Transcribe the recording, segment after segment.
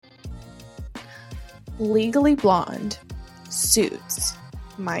Legally Blonde, Suits,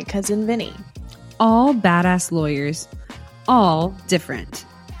 My Cousin Vinny. All badass lawyers, all different.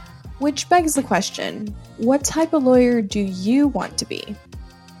 Which begs the question, what type of lawyer do you want to be?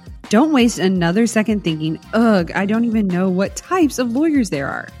 Don't waste another second thinking, ugh, I don't even know what types of lawyers there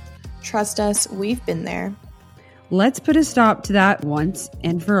are. Trust us, we've been there. Let's put a stop to that once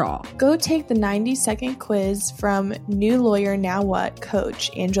and for all. Go take the 90-second quiz from New Lawyer Now What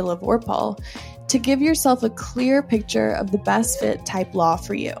coach Angela Vorpal to give yourself a clear picture of the best fit type law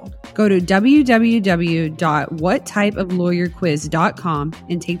for you. Go to www.whattypeoflawyerquiz.com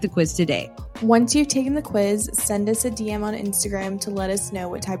and take the quiz today. Once you've taken the quiz, send us a DM on Instagram to let us know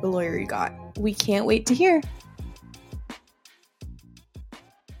what type of lawyer you got. We can't wait to hear.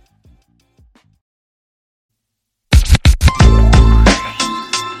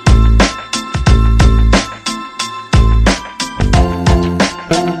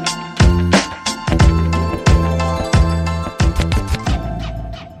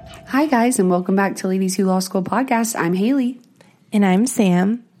 Hi guys, and welcome back to Ladies Who Law School podcast. I'm Haley. And I'm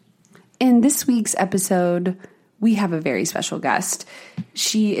Sam. In this week's episode, we have a very special guest.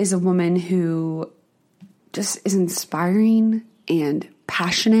 She is a woman who just is inspiring and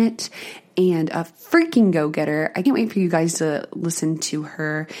passionate and a freaking go-getter. I can't wait for you guys to listen to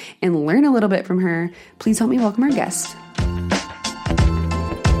her and learn a little bit from her. Please help me welcome our guest.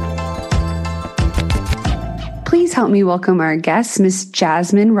 Please help me welcome our guest, Miss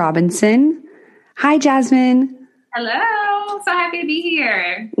Jasmine Robinson. Hi, Jasmine. Hello. So happy to be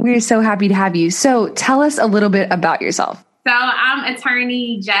here. We're so happy to have you. So tell us a little bit about yourself. So I'm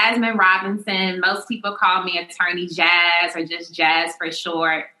attorney Jasmine Robinson. Most people call me attorney Jazz or just Jazz for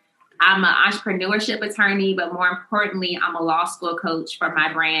short. I'm an entrepreneurship attorney, but more importantly, I'm a law school coach for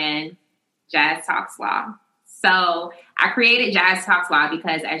my brand, Jazz Talks Law. So I created Jazz Talks Law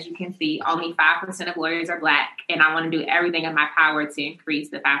because, as you can see, only 5% of lawyers are Black, and I want to do everything in my power to increase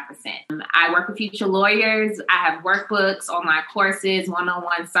the 5%. I work with future lawyers. I have workbooks, online courses,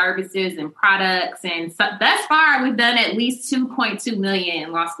 one-on-one services, and products. And so thus far, we've done at least $2.2 million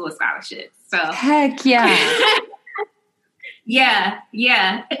in law school scholarships. So heck yeah. Yeah.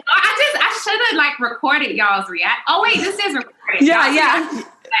 I should have recorded y'all's react. Oh wait, this is recorded. Yeah.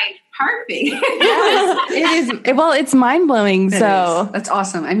 Perfect. Yes, it is. Well, it's mind-blowing. That's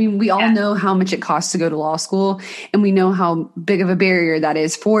awesome. I mean, we all know how much it costs to go to law school, and we know how big of a barrier that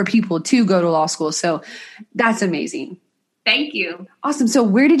is for people to go to law school. So that's amazing. Thank you. Awesome. So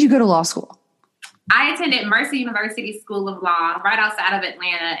where did you go to law school? I attended Mercer University School of Law right outside of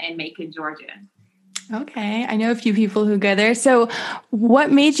Atlanta in Macon, Georgia. Okay. I know a few people who go there. So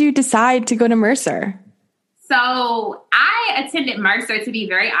what made you decide to go to Mercer? So I attended Mercer, to be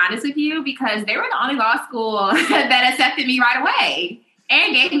very honest with you, because they were the only law school that accepted me right away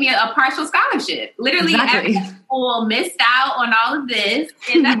and gave me a partial scholarship. Literally every school missed out on all of this,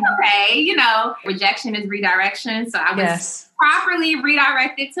 and that's okay. Rejection is redirection. So I was properly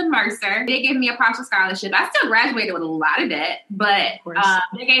redirected to Mercer. They gave me a partial scholarship. I still graduated with a lot of debt, but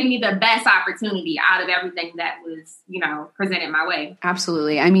they gave me the best opportunity out of everything that was, presented my way.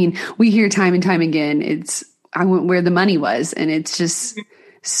 Absolutely. I mean, we hear time and time again, I went where the money was, and it's just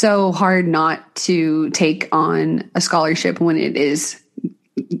so hard not to take on a scholarship when it is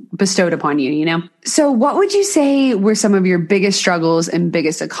bestowed upon you, So what would you say were some of your biggest struggles and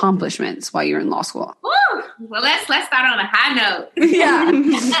biggest accomplishments while you were in law school? Ooh, well, let's start on a high note. Yeah.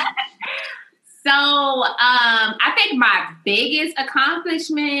 So I think my biggest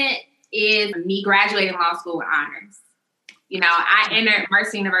accomplishment is me graduating law school with honors. I entered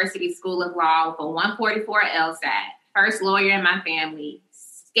Mercer University School of Law with a 144 LSAT, first lawyer in my family,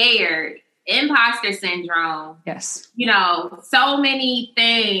 scared, imposter syndrome. Yes. So many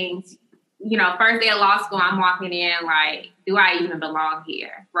things. First day of law school, I'm walking in do I even belong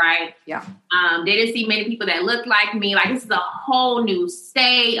here? Right? Yeah. They didn't see many people that looked like me. This is a whole new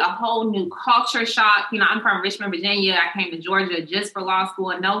state, a whole new culture shock. I'm from Richmond, Virginia. I came to Georgia just for law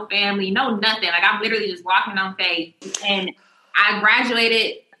school, and no family, no nothing. I'm literally just walking on faith. And I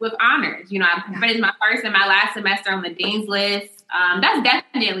graduated with honors. I finished my first and my last semester on the dean's list. That's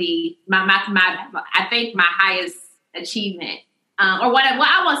definitely I think my highest achievement. Or what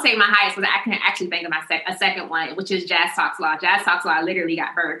I won't say my highest, but I can actually think of a second one, which is Jazz Talks Law. Jazz Talks Law literally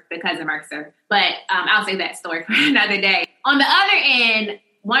got birthed because of Mercer. But I'll save that story for another day. On the other end,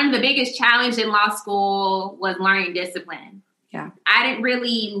 one of the biggest challenges in law school was learning discipline. Yeah. I didn't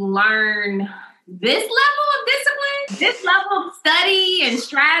really learn this level of discipline this level of study and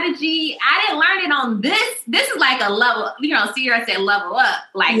strategy, I didn't learn it on this. This is like a level, Sierra said level up.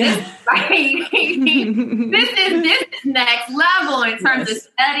 Like this, this is next level in terms of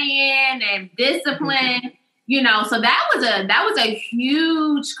studying and discipline. So that was a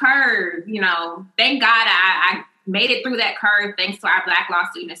huge curve. Thank God I made it through that curve thanks to our Black Law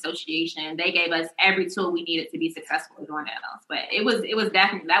Student Association. They gave us every tool we needed to be successful in doing that else. But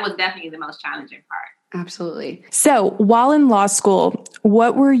that was definitely the most challenging part. Absolutely. So while in law school,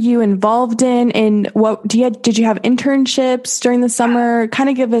 what were you involved in, and what did you have internships during the summer? Kind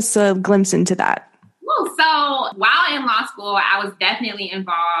of give us a glimpse into that. Well, so while in law school, I was definitely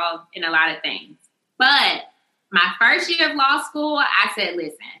involved in a lot of things. But my first year of law school, I said,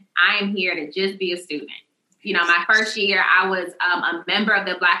 listen, I am here to just be a student. My first year, I was a member of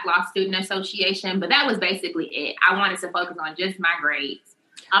the Black Law Student Association, but that was basically it. I wanted to focus on just my grades.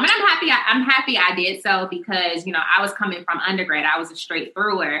 And I'm happy I did so because, I was coming from undergrad. I was a straight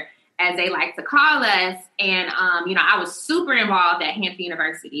througher, as they like to call us. And, I was super involved at Hampton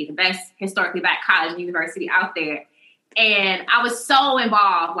University, the best historically Black college and university out there. And I was so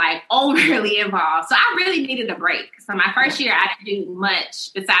involved, like overly involved. So I really needed a break. So my first year, I didn't do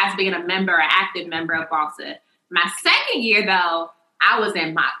much besides being a member, an active member of BALSA. My second year, though, I was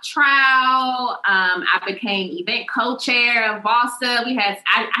in mock trial. I became event co-chair of BALSA.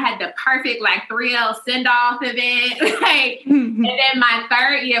 I had the perfect 3L send-off event. And then my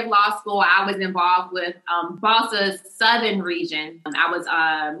third year of law school, I was involved with BALSA's Southern region. I was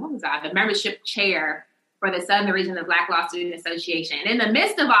the membership chair for the Southern region of Black Law Student Association. And in the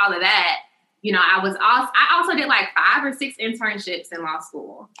midst of all of that, I also did 5 or 6 internships in law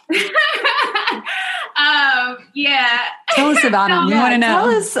school. Yeah. Tell us about them. We want to know. Tell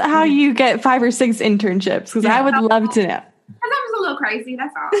us how you get 5 or 6 internships, because I would love to know. Because I was a little crazy,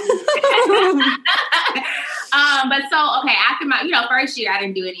 that's all. After my, first year, I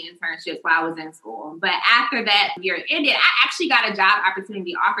didn't do any internships while I was in school. But after that year ended, I actually got a job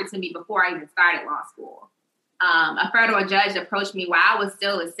opportunity offered to me before I even started law school. A federal judge approached me while I was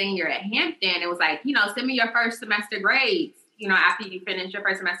still a senior at Hampton. It was like, send me your first semester grades, after you finish your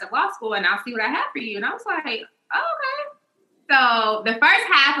first semester of law school, and I'll see what I have for you. And I was like, oh, okay. So the first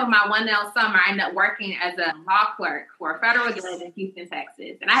half of my 1L summer, I ended up working as a law clerk for a federal judge in Houston,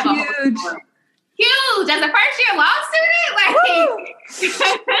 Texas. And I have a whole story. Huge. As a first-year law student,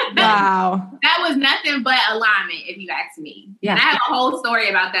 wow. That was nothing but alignment, if you ask me. Yeah. And I have a whole story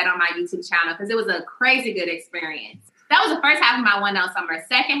about that on my YouTube channel because it was a crazy good experience. That was the first half of my 1L summer.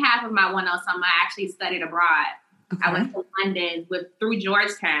 Second half of my 1L summer, I actually studied abroad. Okay. I went to London through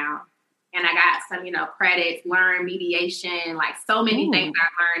Georgetown, and I got some, credits, learned mediation, so many things I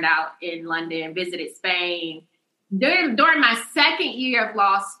learned out in London, visited Spain. During my second year of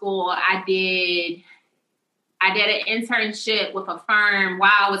law school, I did an internship with a firm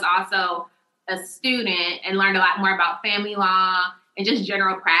while I was also a student and learned a lot more about family law and just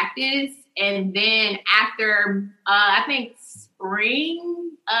general practice. And then after, I think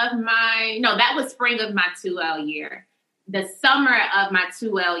spring of my 2L year. The summer of my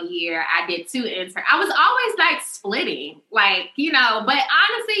 2L year, I did 2 interns. I was always splitting, but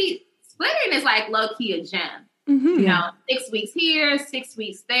honestly, splitting is low-key a gem. Mm-hmm. 6 weeks here, 6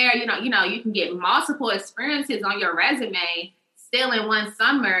 weeks there. You can get multiple experiences on your resume still in one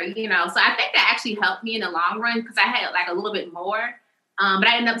summer. So I think that actually helped me in the long run because I had a little bit more. But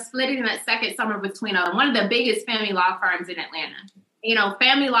I ended up splitting in that second summer between one of the biggest family law firms in Atlanta.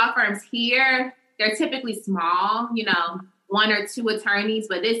 Family law firms here, they're typically small. 1 or 2 attorneys,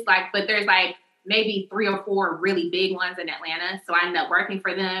 but there's maybe 3 or 4 really big ones in Atlanta. So I ended up working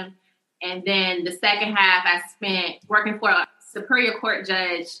for them. And then the second half I spent working for a Superior Court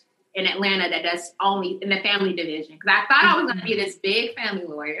judge in Atlanta that does only in the family division. Because I thought I was going to be this big family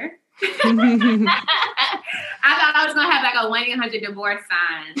lawyer. I thought I was going to have a 1-800 divorce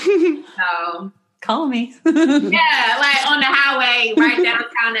sign. So call me. Yeah, on the highway right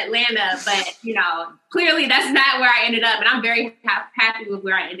downtown Atlanta. But, clearly that's not where I ended up. And I'm very happy with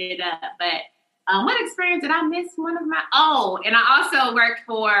where I ended up. But what experience did I miss? And I also worked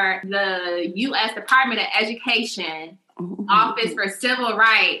for the U.S. Department of Education Office for Civil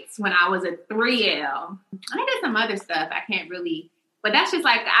Rights when I was a 3L. I did some other stuff. I can't really, but that's just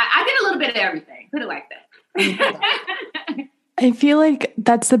I did a little bit of everything. Put it like that. I feel like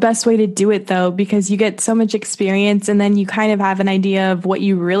that's the best way to do it, though, because you get so much experience and then you kind of have an idea of what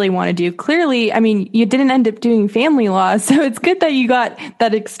you really want to do. Clearly, you didn't end up doing family law, so it's good that you got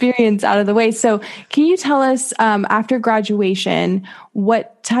that experience out of the way. So can you tell us, after graduation,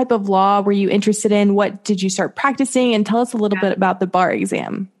 what type of law were you interested in? What did you start practicing? And tell us a little bit about the bar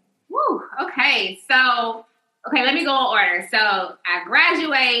exam. Okay. So okay, let me go in order. So I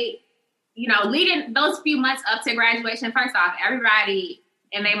graduate, leading those few months up to graduation. First off, everybody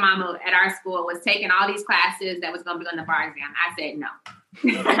and their mama at our school was taking all these classes that was going to be on the bar exam. I said no.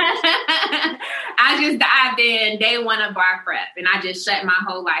 I just dived in day one of bar prep, and I just shut my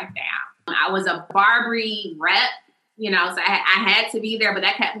whole life down. I was a Barbary rep, so I had to be there, but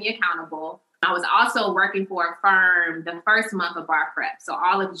that kept me accountable. I was also working for a firm the first month of bar prep, so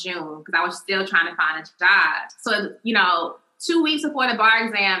all of June, because I was still trying to find a job. So, 2 weeks before the bar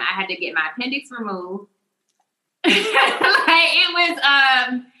exam, I had to get my appendix removed.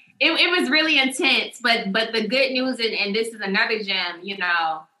 It was really intense, but the good news, and this is another gem,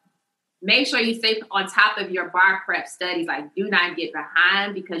 make sure you stay on top of your bar prep studies. Like, do not get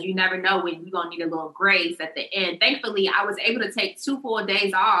behind, because you never know when you're going to need a little grace at the end. Thankfully, I was able to take 2 full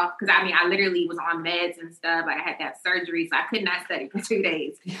days off, because I literally was on meds and stuff. Like, I had to have surgery, so I could not study for 2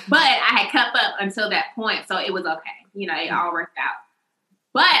 days. But I had kept up until that point, so it was okay. It all worked out.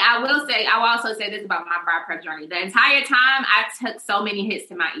 But I will also say this about my bar prep journey. The entire time, I took so many hits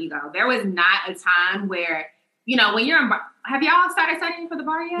to my ego. There was not a time where, when you're in bar, have y'all started studying for the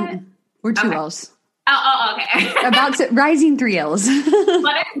bar yet? Mm-hmm. We're 2 L's. Oh, okay. About to rising 3 L's. Well,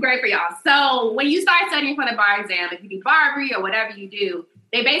 that's great for y'all. So when you start studying for the bar exam, if you do Barbary or whatever you do,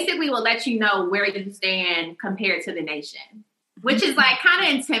 they basically will let you know where you stand compared to the nation, which is like kind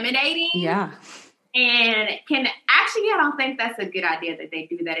of intimidating. Yeah. And I don't think that's a good idea that they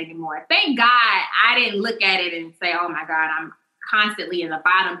do that anymore. Thank God I didn't look at it and say, oh my God, I'm constantly in the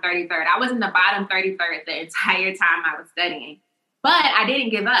bottom 33rd. I was in the bottom 33rd the entire time I was studying. But I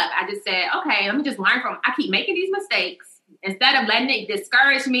didn't give up. I just said, okay, let me just learn from, I keep making these mistakes. Instead of letting it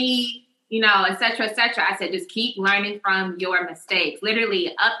discourage me, et cetera, I said, just keep learning from your mistakes.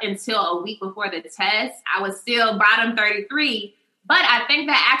 Literally up until a week before the test, I was still bottom 33. But I think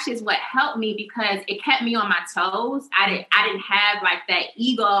that actually is what helped me, because it kept me on my toes. I didn't have like that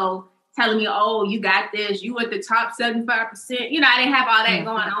ego telling me, oh, you got this, you at the top 75%. I didn't have all that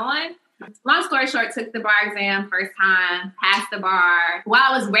going on. Long story short, took the bar exam first time, passed the bar. While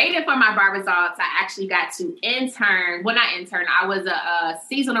I was waiting for my bar results, I actually got to intern. Well, not intern. I was a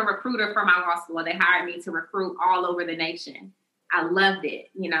seasonal recruiter for my law school. They hired me to recruit all over the nation. I loved it.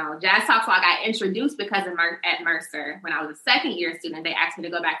 Jazz Talks Law got introduced because of at Mercer. When I was a second-year student, they asked me to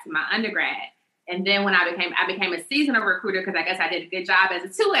go back to my undergrad. And then when I became a seasonal recruiter, because I guess I did a good job as a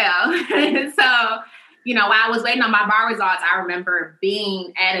 2L. So, while I was waiting on my bar results, I remember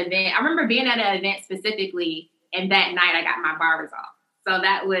being at an event specifically, and that night I got my bar results. So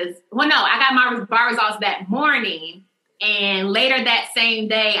that was, I got my bar results that morning. And later that same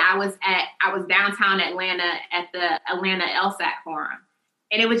day, I was downtown Atlanta at the Atlanta LSAT Forum.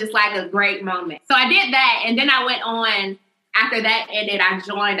 And it was just like a great moment. So I did that. And then I went on, after that ended, I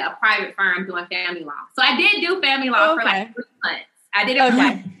joined a private firm doing family law. So I did do family law for like 3 months. I did it for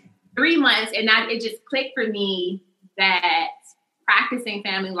like 3 months. And it just clicked for me that practicing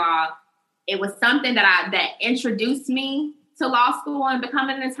family law, it was something that introduced me to law school and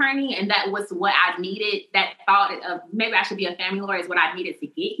becoming an attorney, and that was what I needed. That thought of maybe I should be a family lawyer is what I needed to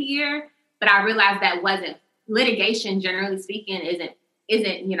get here. But I realized that wasn't litigation. Generally speaking, isn't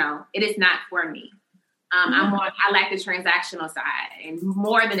it is not for me. I like the transactional side, and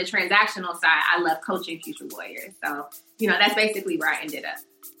more than the transactional side, I love coaching future lawyers. So that's basically where I ended up.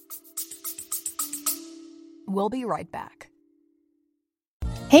 We'll be right back.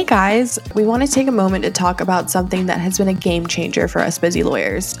 Hey guys, we want to take a moment to talk about something that has been a game changer for us busy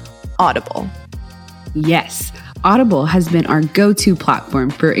lawyers, Audible. Yes, Audible has been our go-to platform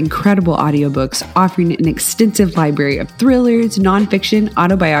for incredible audiobooks, offering an extensive library of thrillers, nonfiction,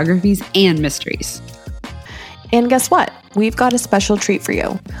 autobiographies, and mysteries. And guess what? We've got a special treat for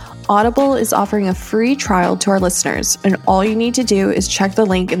you. Audible is offering a free trial to our listeners, and all you need to do is check the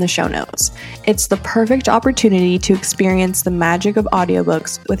link in the show notes. It's the perfect opportunity to experience the magic of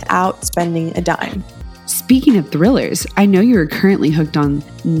audiobooks without spending a dime. Speaking of thrillers, I know you are currently hooked on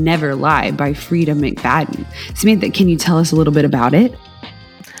Never Lie by Freida McFadden. Samantha, can you tell us a little bit about it?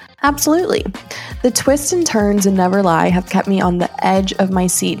 Absolutely. The twists and turns in Never Lie have kept me on the edge of my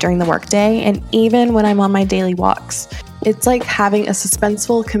seat during the workday and even when I'm on my daily walks. It's like having a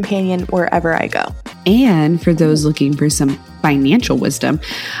suspenseful companion wherever I go. And for those looking for some financial wisdom,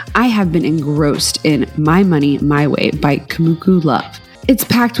 I have been engrossed in My Money, My Way by Kumiko Love. It's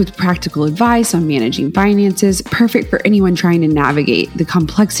packed with practical advice on managing finances, perfect for anyone trying to navigate the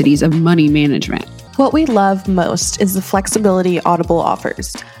complexities of money management. What we love most is the flexibility Audible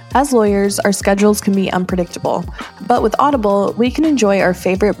offers. As lawyers, our schedules can be unpredictable, but with Audible, we can enjoy our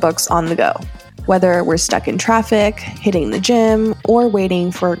favorite books on the go, whether we're stuck in traffic, hitting the gym, or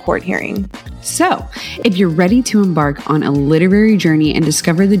waiting for a court hearing. So, if you're ready to embark on a literary journey and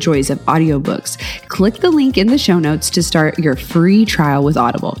discover the joys of audiobooks, click the link in the show notes to start your free trial with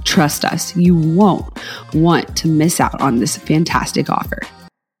Audible. Trust us, you won't want to miss out on this fantastic offer.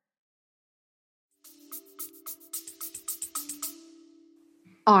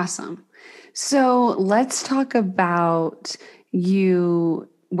 Awesome. So let's talk about you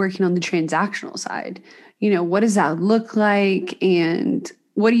working on the transactional side. What does that look like? And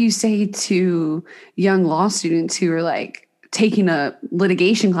what do you say to young law students who are like taking a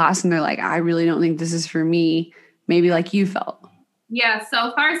litigation class and they're like, I really don't think this is for me, maybe like you felt? Yeah.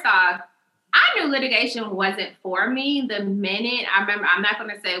 So first off, I knew litigation wasn't for me the minute I remember. I'm not going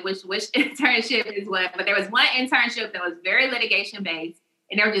to say which internship is what, but there was one internship that was very litigation based.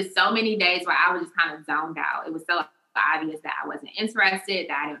 And there were just so many days where I was just kind of zoned out. It was so obvious that I wasn't interested,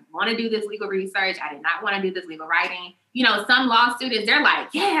 that I didn't want to do this legal research. I did not want to do this legal writing. Some law students, they're like,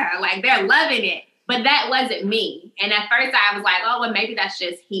 yeah, like they're loving it. But that wasn't me. And at first I was like, oh, well, maybe that's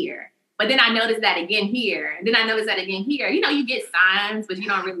just here. But then I noticed that again here. And then I noticed that again here. You get signs, but you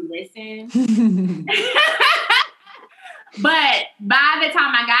don't really listen. But by the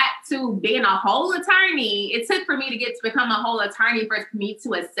time I got to being a whole attorney, it took for me to get to become a whole attorney for me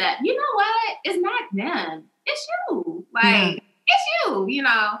to accept, you know what? It's not them. It's you. It's you,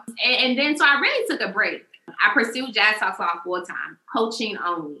 And then so I really took a break. I pursued Jazz Talks Law full time, coaching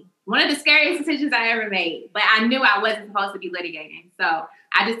only. One of the scariest decisions I ever made, but I knew I wasn't supposed to be litigating. So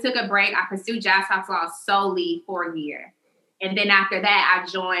I just took a break. I pursued Jazz Talks Law solely for a year. And then after that, I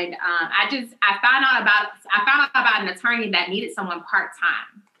joined. I found out about an attorney that needed someone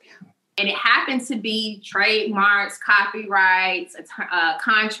part-time. And it happened to be trademarks, copyrights,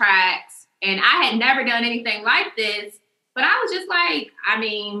 contracts. And I had never done anything like this. But I was just like, I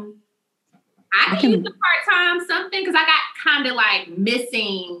can use the part-time something, because I got kind of like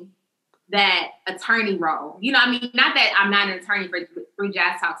missing that attorney role. Not that I'm not an attorney through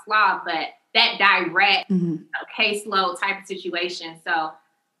Jazz Talks Law, but that direct caseload type of situation. So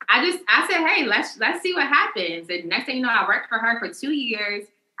I said, hey, let's see what happens. And next thing you know, I worked for her for 2 years.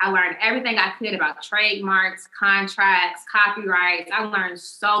 I learned everything I could about trademarks, contracts, copyrights. I learned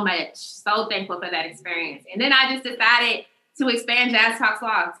so much. So thankful for that experience. And then I just decided to expand Jazz Talks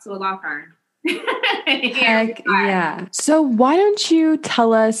Law to a law firm. Heck yeah. So why don't you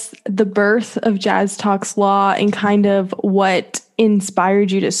tell us the birth of Jazz Talks Law and kind of what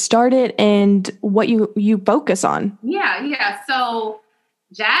inspired you to start it and what you focus on? Yeah. So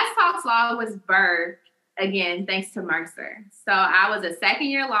Jazz Talks Law was birthed, again, thanks to Mercer. So I was a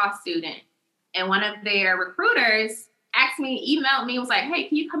second-year law student, and one of their recruiters emailed me, was like, hey,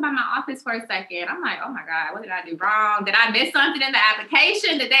 can you come by my office for a second? I'm like, oh my God, what did I do wrong? Did I miss something in the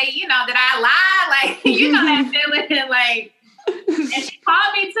application? Did did I lie? Like, that feeling, like, and she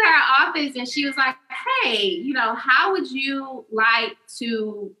called me to her office and she was like, hey, how would you like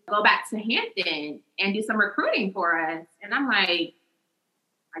to go back to Hampton and do some recruiting for us? And I'm like,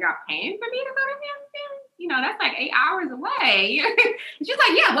 I got paying for me to go to Hampton? That's like 8 hours away. She's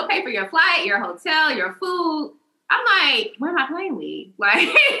like, yeah, we'll pay for your flight, your hotel, your food. I'm like, where my plane leave? Like,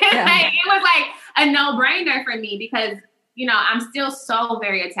 it was like a no-brainer for me because, I'm still so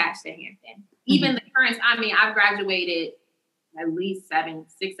very attached to Hampton. Even the current, I've graduated at least 7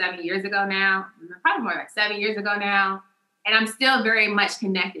 years ago now, probably more like 7 years ago now. And I'm still very much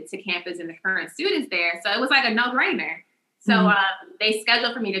connected to campus and the current students there. So it was like a no-brainer. So they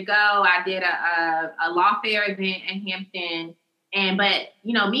scheduled for me to go. I did a law fair event in Hampton. But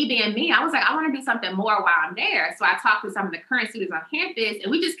me being me, I was like, I want to do something more while I'm there. So I talked to some of the current students on campus, and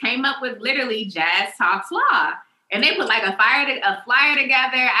we just came up with literally Jazz Talks Law. And they put like a flyer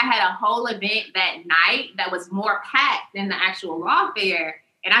together. I had a whole event that night that was more packed than the actual law fair.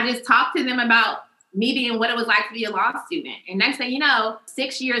 And I just talked to them about me being what it was like to be a law student. And next thing you know,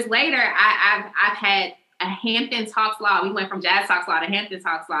 6 years later, I've had a Hampton Talks Law. We went from Jazz Talks Law to Hampton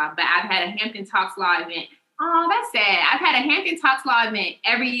Talks Law, but I've had a Hampton Talks Law event. Oh, that's sad. I've had a Hampton Talks Law event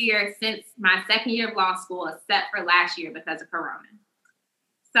every year since my second year of law school, except for last year because of Corona.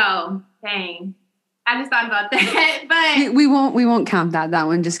 So, dang. I just thought about that, but we won't count that. That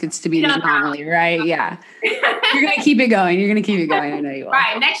one just gets to be the anomaly, right? Yeah. You're going to keep it going. I know you will.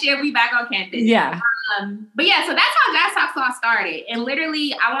 Right. Next year, we back on campus. Yeah. But yeah, so that's how Jazz Talks Law started. And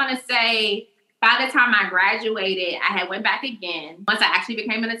literally, I want to say, by the time I graduated, I had went back again once I actually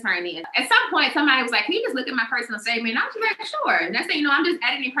became an attorney. At some point, somebody was like, can you just look at my personal statement? And I was like, sure. Next thing you know, I'm just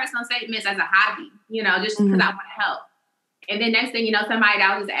editing personal statements as a hobby, just because I want to help. And then next thing you know, somebody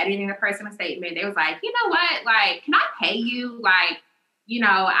that was just editing a personal statement, they was like, you know what? Like, can I pay you? Like,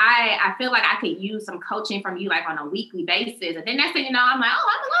 I feel like I could use some coaching from you, like on a weekly basis. And then next thing you know, I'm like, oh,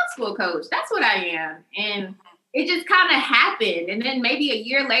 I'm in law school coach. That's what I am. And it just kind of happened. And then maybe a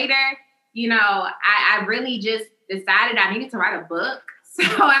year later, you know, I really just decided I needed to write a book. So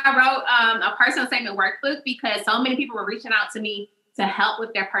I wrote a personal statement workbook because so many people were reaching out to me to help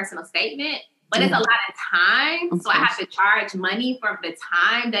with their personal statement. But it's a lot of time. So I have to charge money for the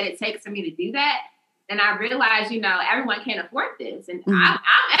time that it takes for me to do that. And I realized, you know, everyone can't afford this. And I'm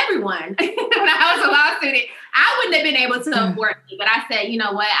everyone. When I was a law student, I wouldn't have been able to afford it. But I said, you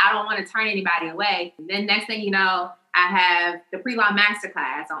know what? I don't want to turn anybody away. And then next thing you know, I have the pre-law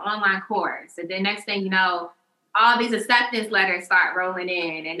masterclass, an online course. And then next thing you know, all these acceptance letters start rolling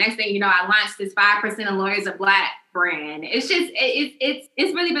in. And next thing you know, I launched this 5% of Lawyers Are Black brand. It's just,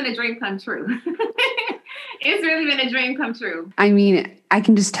 it's really been a dream come true. It's really been a dream come true. I mean, I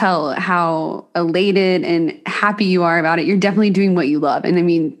can just tell how elated and happy you are about it. You're definitely doing what you love. And I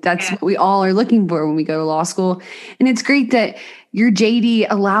mean, that's what we all are looking for when we go to law school. And it's great that your JD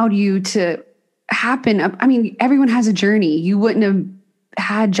allowed you to happen. I mean, everyone has a journey. You wouldn't have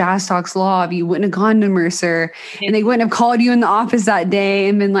had Jazz Talks Law if you wouldn't have gone to Mercer, and they wouldn't have called you in the office that day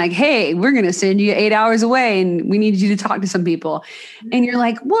and been like, hey, we're going to send you 8 hours away and we need you to talk to some people. And you're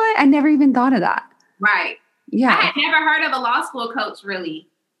like, what? I never even thought of that. Right. Yeah. I had never heard of a law school coach, really.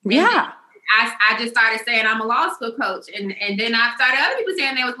 And yeah. I just started saying I'm a law school coach. And then I started other people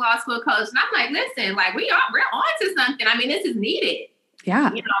saying they was law school coach. And I'm like, listen, like we're on to something. I mean, this is needed.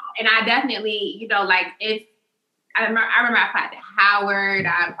 Yeah. You know, and I definitely, you know, like if I remember I applied to Howard,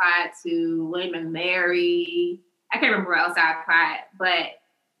 I applied to William and Mary. I can't remember where else I applied, but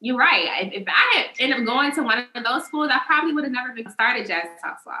you're right. If I had ended up going to one of those schools, I probably would have never been started Jazz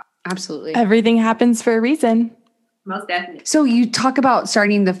Talks Law. Absolutely. Everything happens for a reason. Most definitely. So you talk about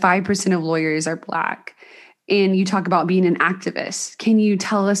starting the 5% of Lawyers Are Black, and you talk about being an activist. Can you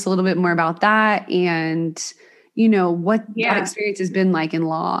tell us a little bit more about that and, you know, what that experience has been like in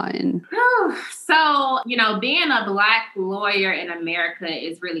law? And so, you know, being a Black lawyer in America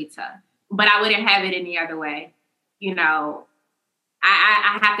is really tough, but I wouldn't have it any other way. You know,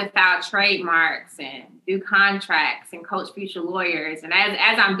 I have to file trademarks and do contracts and coach future lawyers. And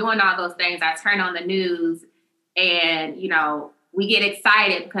as I'm doing all those things, I turn on the news and, you know, we get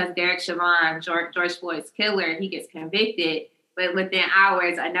excited because Derek Chauvin, George Floyd's killer, he gets convicted. But within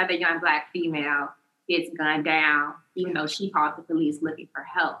hours, another young Black female gets gunned down, even though she called the police looking for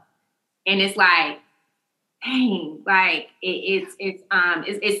help. And it's like, dang, like it's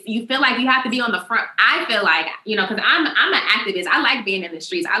you feel like you have to be on the front. I feel like, you know, because I'm an activist. I like being in the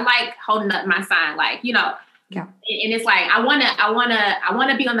streets. I like holding up my sign, like, you know. Yeah. And it's like I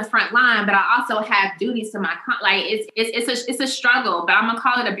wanna be on the front line, but I also have duties to my like it's a struggle, but I'm gonna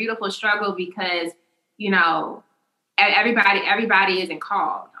call it a beautiful struggle because, you know, everybody isn't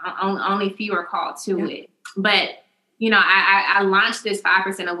called. Only few are called to it. But you know, I launched this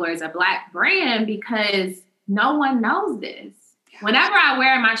 5% of Lawyers Are Black brand because no one knows this. Yeah. Whenever I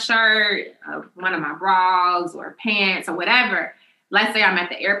wear my shirt, one of my bras or pants or whatever, let's say I'm at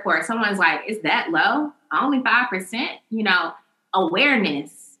the airport, someone's like, is that low? Only 5%? You know,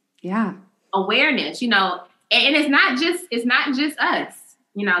 awareness. Yeah. Awareness, you know, and it's not just us.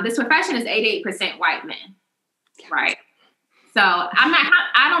 You know, this profession is 88% white men, right? So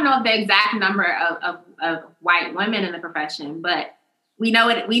I don't know the exact number of white women in the profession, but we know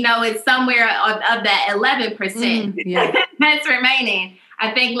it's somewhere of that 11% that's remaining.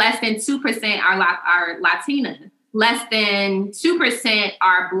 I think less than 2% are Latinas. Less than 2%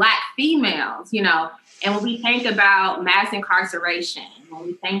 are Black females, you know. And when we think about mass incarceration, when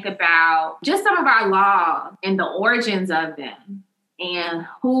we think about just some of our laws and the origins of them and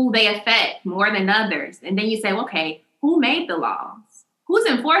who they affect more than others, and then you say, okay, who made the laws? Who's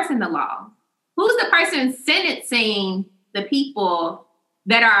enforcing the law? Who's the person sentencing the people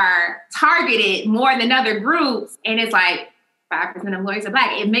that are targeted more than other groups? And it's like 5% of lawyers are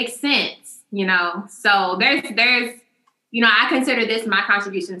Black. It makes sense, you know? So there's, you know, I consider this my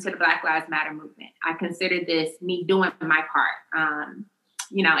contribution to the Black Lives Matter movement. I consider this me doing my part,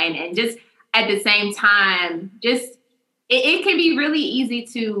 you know, and just at the same time, just it can be really easy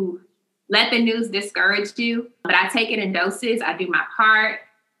to let the news discourage you, but I take it in doses. I do my part.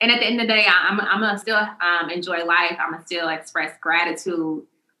 And at the end of the day, I'm going to still enjoy life. I'm going to still express gratitude.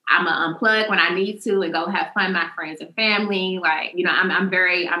 I'm going to unplug when I need to and go have fun with my friends and family. Like, you know, I'm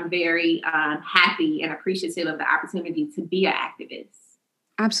very happy and appreciative of the opportunity to be an activist.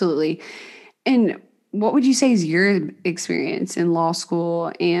 Absolutely. And what would you say is your experience in law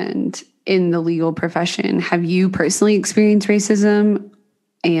school and in the legal profession? Have you personally experienced racism?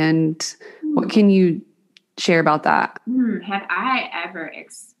 And what can you share about that? Have I ever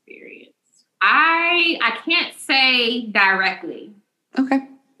experienced? I can't say directly. Okay.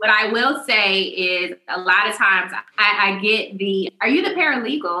 what I will say is a lot of times I get are you the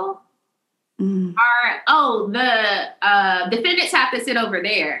paralegal? The defendants have to sit over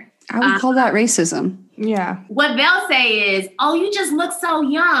there. I would call that racism. Yeah. What they'll say is, oh, you just look so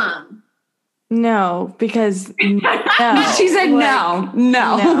young. No, because no. She said no.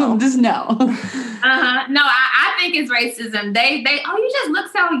 Just no. No, I think it's racism. They oh, you just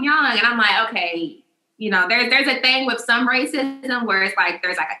look so young. And I'm like, okay, there's a thing with some racism where it's like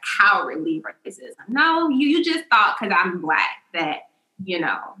there's like a cowardly racism. No, you just thought because I'm Black that,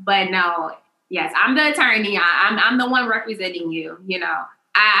 but no, yes, I'm the attorney. I'm the one representing you,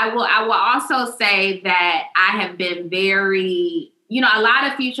 I will also say that I have been very, a lot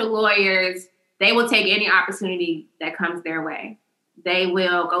of future lawyers, they will take any opportunity that comes their way. They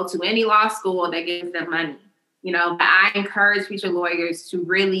will go to any law school that gives them money. But I encourage future lawyers to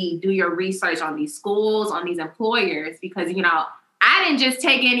really do your research on these schools, on these employers, because, I didn't just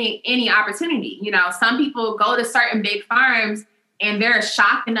take any opportunity. Some people go to certain big firms and they're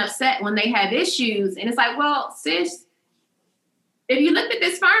shocked and upset when they have issues. And it's like, well, sis, if you looked at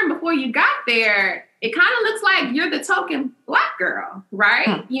this firm before you got there, it kind of looks like you're the token Black girl,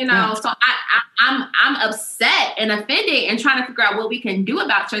 right? So I'm upset and offended and trying to figure out what we can do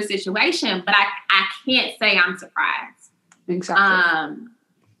about your situation, but I can't say I'm surprised. Exactly.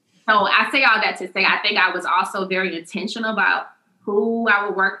 So I say all that to say, I think I was also very intentional about who I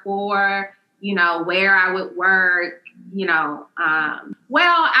would work for, where I would work, well,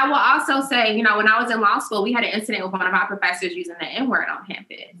 I will also say, when I was in law school, we had an incident with one of our professors using the N-word on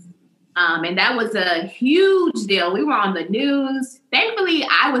campus. And that was a huge deal. We were on the news. Thankfully,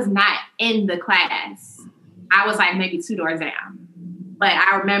 I was not in the class. I was like maybe 2 doors down. But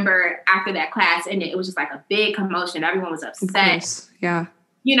I remember after that class ended, it was just like a big commotion. Everyone was upset. Yeah.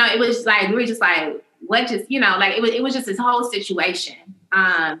 It was like, we were just like, what just, it was just this whole situation.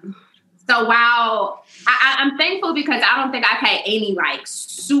 So while I'm thankful because I don't think I've had any like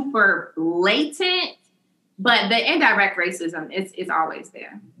super blatant, but the indirect racism is always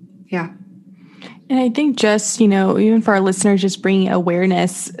there. Yeah. And I think just, even for our listeners, just bringing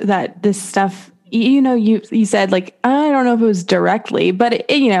awareness that this stuff, you said like, I don't know if it was directly, but it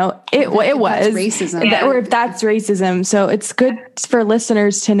was racism, or if that's racism. So it's good for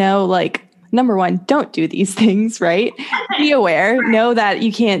listeners to know, like, number one, don't do these things, right? Be aware, know that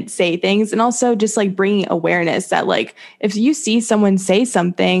you can't say things. And also just like bringing awareness that like, if you see someone say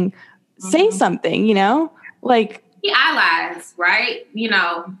something, say something, like. Be allies, right?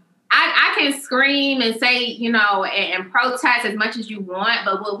 I can scream and say, and protest as much as you want.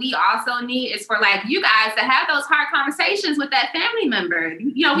 But what we also need is for like you guys to have those hard conversations with that family member.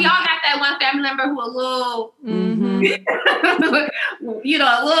 We all got that one family member who a little, we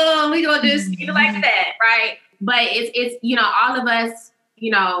gonna just like that, right? But it's all of us,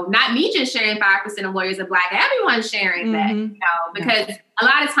 not me just sharing 5% of lawyers are Black. Everyone's sharing that, because a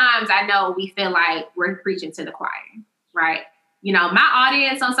lot of times I know we feel like we're preaching to the choir, right? My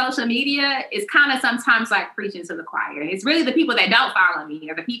audience on social media is kind of sometimes like preaching to the choir. It's really the people that don't follow me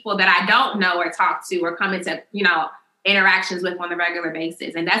or the people that I don't know or talk to or come into, interactions with on a regular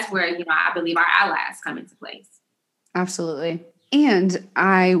basis. And that's where, I believe our allies come into place. Absolutely. And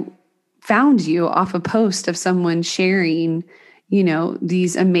I found you off a post of someone sharing,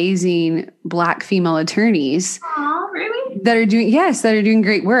 these amazing Black female attorneys. Oh, really? That are doing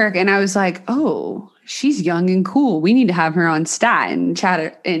great work. And I was like, oh, she's young and cool. We need to have her on Stat and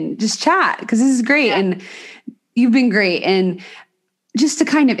chat because this is great. Yeah. And you've been great. And just to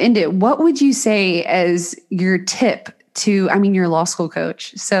kind of end it, what would you say as your tip you're a law school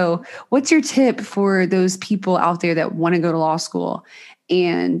coach. So what's your tip for those people out there that want to go to law school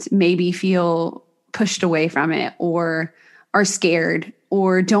and maybe feel pushed away from it or are scared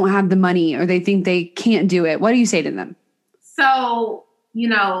or don't have the money or they think they can't do it? What do you say to them? So,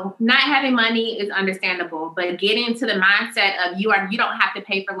 not having money is understandable, but getting into the mindset of you don't have to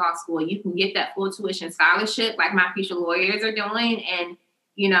pay for law school. You can get that full tuition scholarship like my future lawyers are doing. And,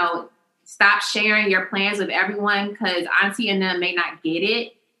 stop sharing your plans with everyone because Auntie and them may not get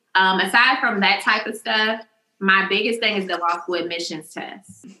it. Aside from that type of stuff, my biggest thing is the law school admissions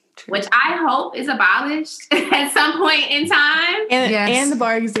test, which I hope is abolished at some point in time. And the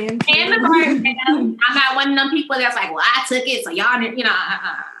bar exam. And the bar exam. I'm not one of them people that's like, well, I took it, so y'all,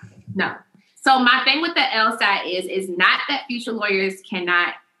 no. So my thing with the LSAT is not that future lawyers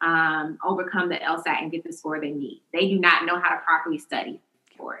cannot overcome the LSAT and get the score they need. They do not know how to properly study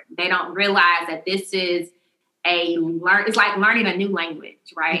for it. They don't realize that this is it's like learning a new language,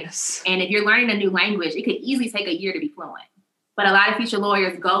 right? Yes. And if you're learning a new language, it could easily take a year to be fluent. But a lot of future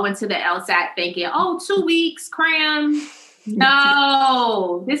lawyers go into the LSAT thinking, 2 weeks, cram,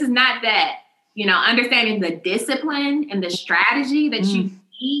 No, this is not that. Understanding the discipline and the strategy that you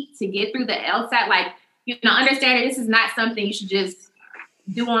need to get through the LSAT. Like, understanding this is not something you should just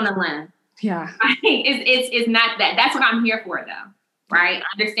do on a limb. Yeah. It's not that. That's what I'm here for, though. Right?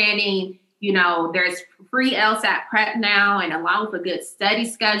 Understanding, there's free LSAT prep now and along with a good study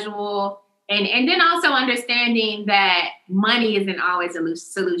schedule. And then also understanding that money isn't always a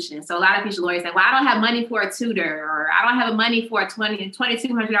solution. So a lot of future lawyers say, well, I don't have money for a tutor, or I don't have money for a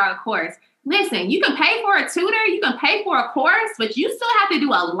 $2,200 course. Listen, you can pay for a tutor, you can pay for a course, but you still have to do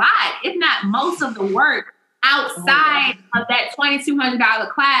a lot, if not most of the work outside of that $2,200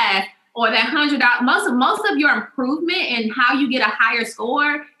 class or that $100. Most of your improvement in how you get a higher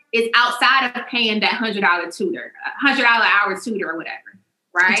score is outside of paying that $100 tutor, $100 hour tutor or whatever.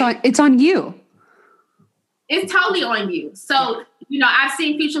 Right? It's on you. It's totally on you. So, I've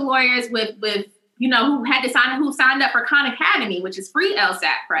seen future lawyers with who signed up for Khan Academy, which is free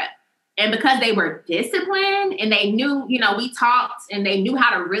LSAT prep. And because they were disciplined and they knew, we talked and they knew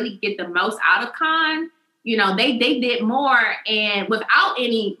how to really get the most out of Khan, they did more and without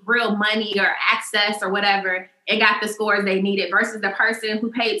any real money or access or whatever, it got the scores they needed versus the person who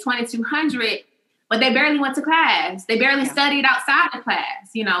paid $2,200, but they barely went to class. They barely studied outside of class.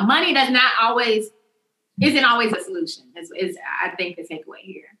 Money isn't always a solution, is I think the takeaway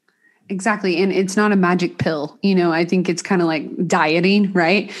here. Exactly. And it's not a magic pill. I think it's kind of like dieting,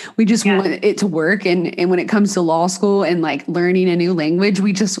 right? We just want it to work. And when it comes to law school and like learning a new language,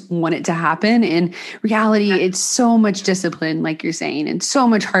 we just want it to happen. In reality, it's so much discipline, like you're saying, and so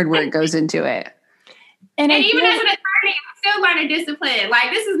much hard work goes into it. And even as an attorney, I'm still learning discipline.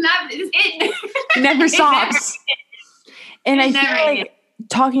 Like, this is not, it never stops. And I feel like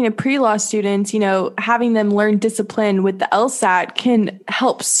talking to pre-law students, having them learn discipline with the LSAT can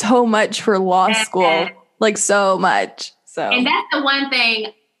help so much for law school, like so much. So, and that's the one thing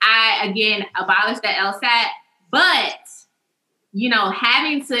I, again, abolished the LSAT, but,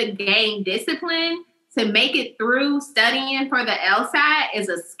 having to gain discipline to make it through studying for the LSAT is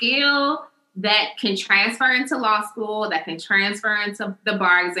a skill that can transfer into law school, that can transfer into the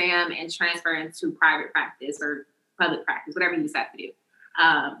bar exam and transfer into private practice or public practice, whatever you decide to do.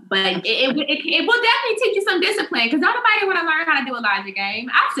 But it will definitely teach you some discipline because nobody want to learn how to do a logic game.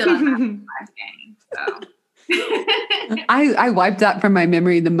 I still don't know how to do a logic game. So. I wiped that from my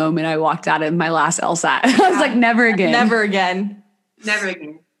memory the moment I walked out of my last LSAT. I was like, never again. Never again. Never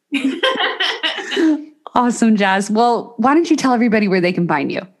again. Awesome, Jazz. Well, why don't you tell everybody where they can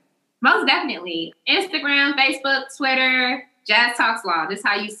find you? Most definitely. Instagram, Facebook, Twitter, Jazz Talks Law. Just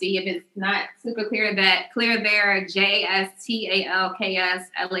how you see. If it's not super clear there, JSTALKSLAW,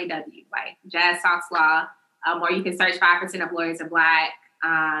 like Jazz Talks Law. Or you can search 5% of Lawyers are Black.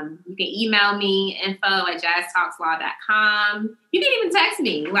 You can email me, info@jazztalkslaw.com. You can even text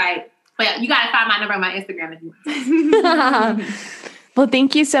me. But you got to find my number on my Instagram if you want to. Well,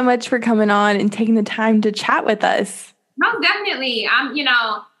 thank you so much for coming on and taking the time to chat with us. Most definitely. I'm,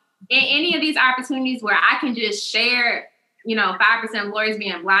 in any of these opportunities where I can just share, 5% of Lawyers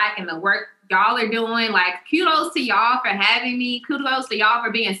Being Black and the work y'all are doing, like, kudos to y'all for having me. Kudos to y'all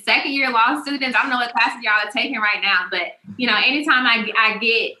for being second-year law students. I don't know what classes y'all are taking right now, but, anytime I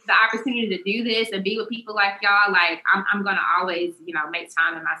get the opportunity to do this and be with people like y'all, like, I'm going to always, make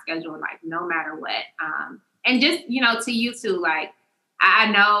time in my schedule, like, no matter what. And just, to you too, like,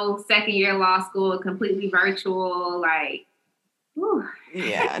 I know second-year law school, completely virtual, like, whew.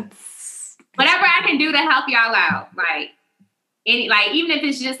 Yeah. Whatever I can do to help y'all out, even if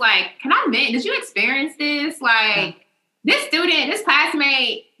it's just like, can I admit, did you experience this? Like, this student, this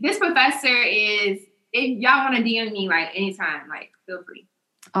classmate, this professor is, if y'all want to DM me, like, anytime, like, feel free.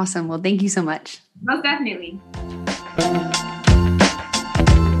 Awesome. Well, thank you so much. Most definitely.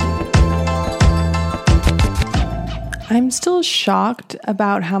 I'm still shocked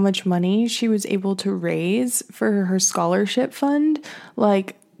about how much money she was able to raise for her scholarship fund.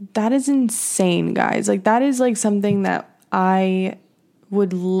 Like, that is insane, guys. Like, that is like something that I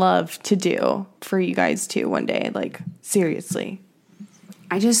would love to do for you guys too one day. Like, seriously.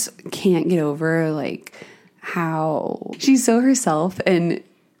 I just can't get over like how she's so herself and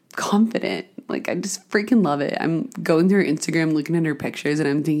confident. Like, I just freaking love it. I'm going through her Instagram, looking at her pictures, and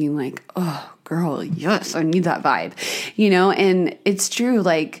I'm thinking like, oh, girl, yes, I need that vibe, and it's true.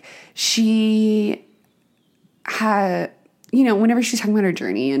 Like, she had, whenever she's talking about her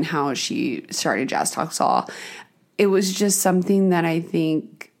journey and how she started Jazz Talks Law, it was just something that I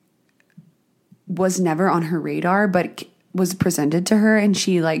think was never on her radar, but was presented to her, and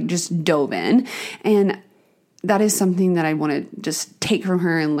she like just dove in. And that is something that I want to just take from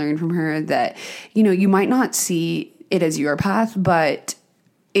her and learn from her, that, you might not see it is your path, but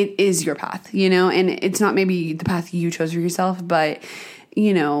it is your path, you know, and it's not maybe the path you chose for yourself, but,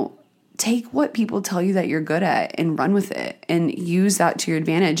 you know, take what people tell you that you're good at and run with it and use that to your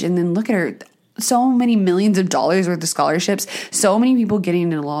advantage. And then look at her. So many millions of dollars worth of scholarships, so many people getting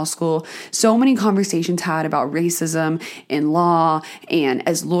into law school, so many conversations had about racism in law and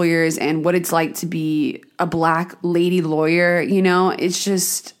as lawyers and what it's like to be a Black lady lawyer. You know, it's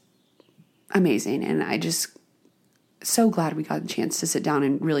just amazing. And I just so glad we got a chance to sit down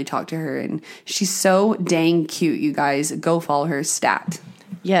and really talk to her. And she's so dang cute, you guys. Go follow her stat.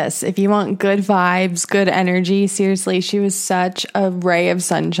 Yes, if you want good vibes, good energy, seriously, she was such a ray of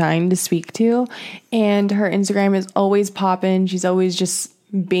sunshine to speak to. And her Instagram is always popping. She's always just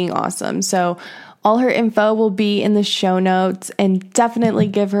being awesome. So all her info will be in the show notes, and definitely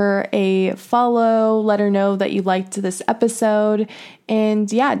give her a follow. Let her know that you liked this episode.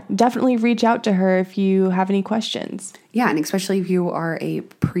 And yeah, definitely reach out to her if you have any questions. Yeah, and especially if you are a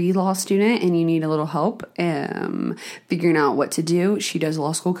pre-law student and you need a little help figuring out what to do, she does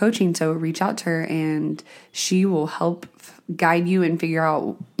law school coaching. So reach out to her and she will help guide you and figure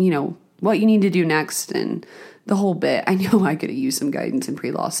out, you know, what you need to do next and the whole bit. I know I could have used some guidance in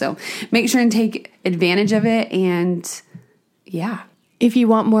pre-law. So make sure and take advantage of it. And yeah. If you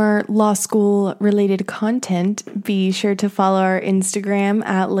want more law school related content, be sure to follow our Instagram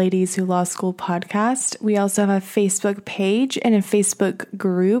at Ladies Who Law School Podcast. We also have a Facebook page and a Facebook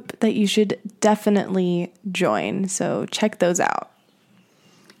group that you should definitely join. So check those out.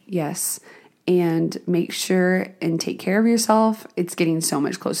 Yes. And make sure and take care of yourself. It's getting so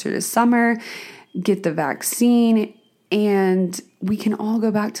much closer to summer. Get the vaccine, and we can all go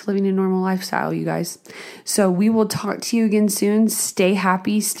back to living a normal lifestyle, you guys. So we will talk to you again soon. Stay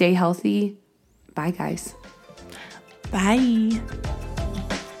happy, stay healthy. Bye, guys. Bye.